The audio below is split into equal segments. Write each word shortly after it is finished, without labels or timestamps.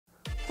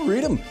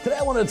Freedom! Today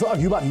I wanted to talk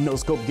to you about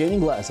NoScope gaming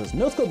glasses.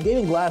 NoScope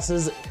gaming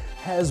glasses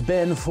has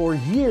been for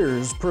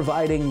years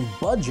providing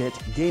budget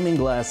gaming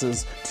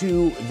glasses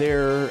to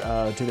their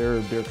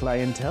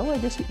clientele. I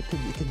guess you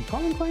can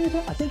call them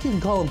clientele? I think you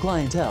can call them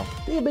clientele.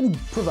 They have been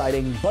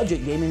providing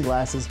budget gaming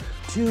glasses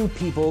to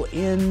people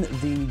in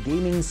the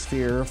gaming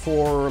sphere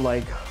for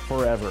like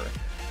forever.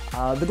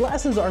 The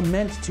glasses are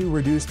meant to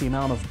reduce the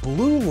amount of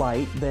blue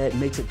light that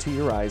makes it to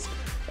your eyes,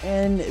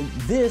 and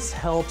this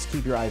helps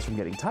keep your eyes from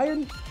getting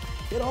tired.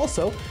 It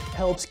also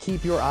helps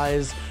keep your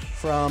eyes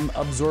from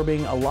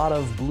absorbing a lot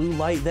of blue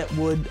light that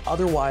would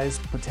otherwise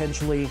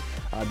potentially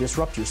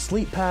disrupt your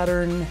sleep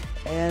pattern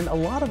and a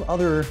lot of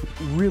other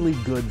really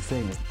good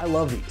things. I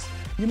love these.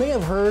 You may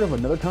have heard of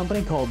another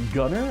company called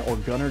Gunnar or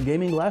Gunnar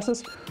Gaming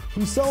Glasses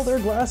who sell their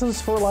glasses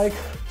for like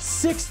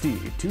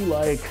 $60 to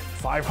like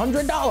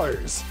 $500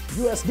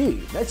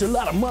 USD. That's a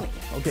lot of money.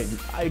 Okay,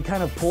 I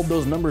kind of pulled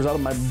those numbers out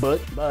of my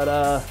butt, but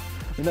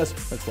I mean,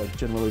 that's like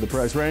generally the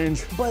price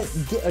range. But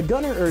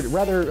Gunnar, or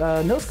rather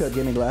NoScope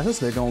gaming glasses,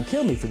 they're gonna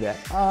kill me for that.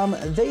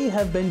 They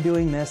have been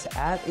doing this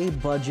at a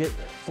budget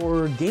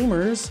for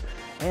gamers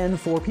and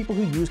for people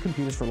who use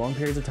computers for long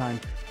periods of time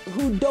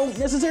who don't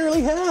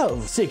necessarily have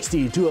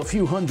 $60 to a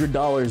few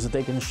 $100s that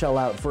they can shell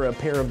out for a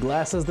pair of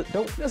glasses that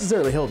don't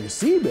necessarily help you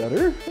see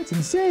better. That's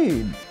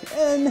insane.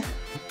 And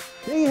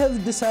they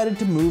have decided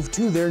to move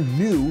to their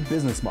new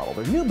business model.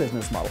 Their new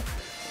business model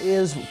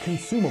is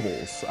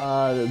consumables,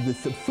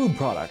 the food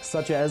products,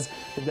 such as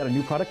they've got a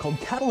new product called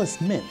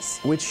Catalyst Mints,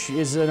 which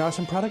is an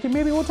awesome product, and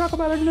maybe we'll talk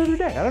about it another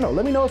day. I don't know.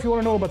 Let me know if you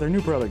want to know about their new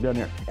product down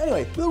here.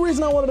 Anyway, the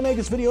reason I wanted to make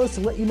this video is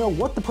to let you know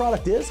what the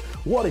product is,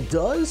 what it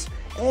does,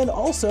 and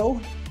also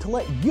to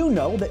let you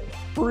know that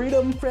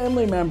Freedom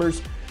family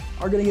members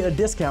are going to get a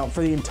discount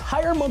for the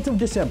entire month of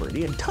December.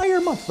 The entire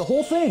month, the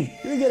whole thing.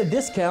 You're going to get a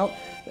discount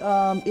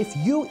if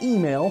you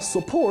email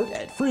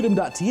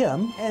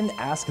support@freedom.tm and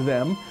ask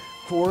them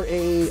for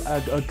a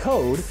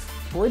code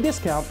for a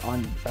discount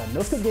on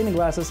NoScope gaming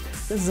glasses.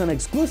 This is an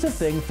exclusive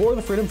thing for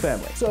the Freedom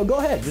family. So go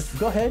ahead, just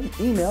go ahead,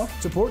 email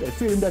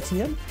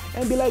support@freedom.tm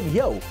and be like,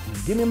 yo,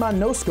 give me my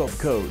NoScope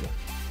code.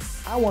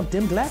 I want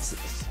them glasses.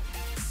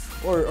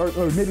 Or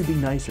maybe be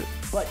nicer.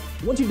 But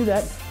once you do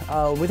that,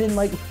 within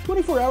like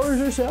 24 hours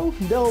or so,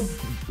 they'll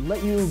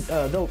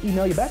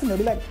email you back and they'll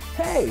be like,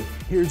 hey,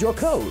 here's your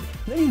code.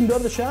 Then you can go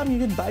to the shop and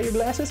you can buy your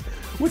glasses,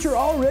 which are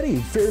already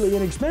fairly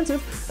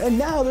inexpensive, and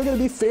now they're gonna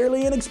be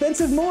fairly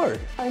inexpensive more.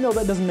 I know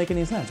that doesn't make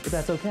any sense, but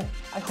that's okay.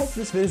 I hope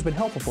this video's been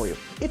helpful for you.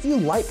 If you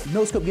like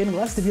NoScope gaming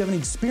glasses, if you have any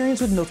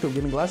experience with NoScope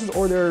gaming glasses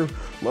or their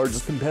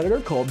largest competitor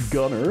called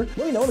Gunnar,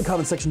 let me know in the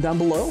comment section down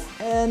below.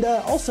 And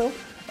also,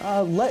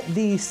 let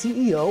the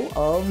CEO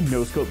of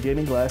NoScope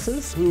Gaming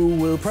Glasses, who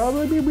will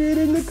probably be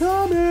reading the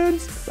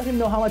comments, let him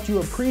know how much you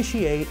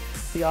appreciate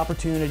the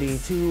opportunity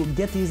to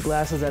get these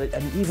glasses at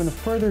an even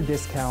further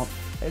discount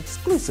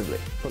exclusively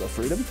for the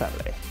Freedom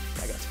family.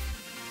 I guess.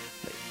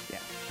 Yeah.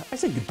 I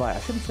said goodbye. I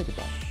shouldn't say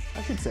goodbye.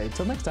 I should say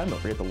until next time, don't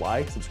forget to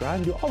like, subscribe,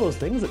 and do all those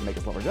things that make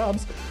us love our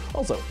jobs.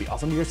 Also, be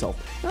awesome to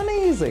yourself.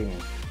 Amazing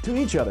to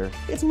each other.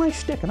 It's my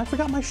shtick, and I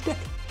forgot my shtick.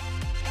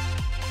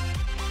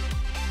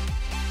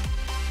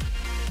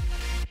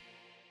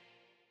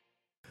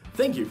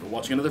 Thank you for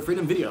watching another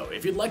Freedom video.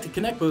 If you'd like to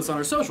connect with us on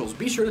our socials,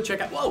 be sure to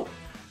check out,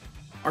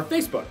 our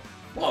Facebook,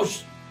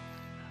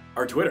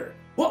 our Twitter,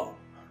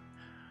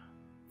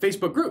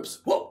 Facebook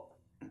groups,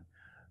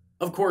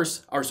 of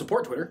course, our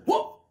support Twitter,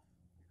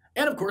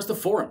 and of course the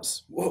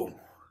forums,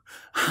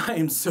 I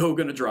am so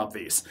gonna drop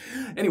these.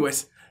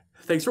 Anyways,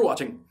 thanks for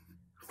watching,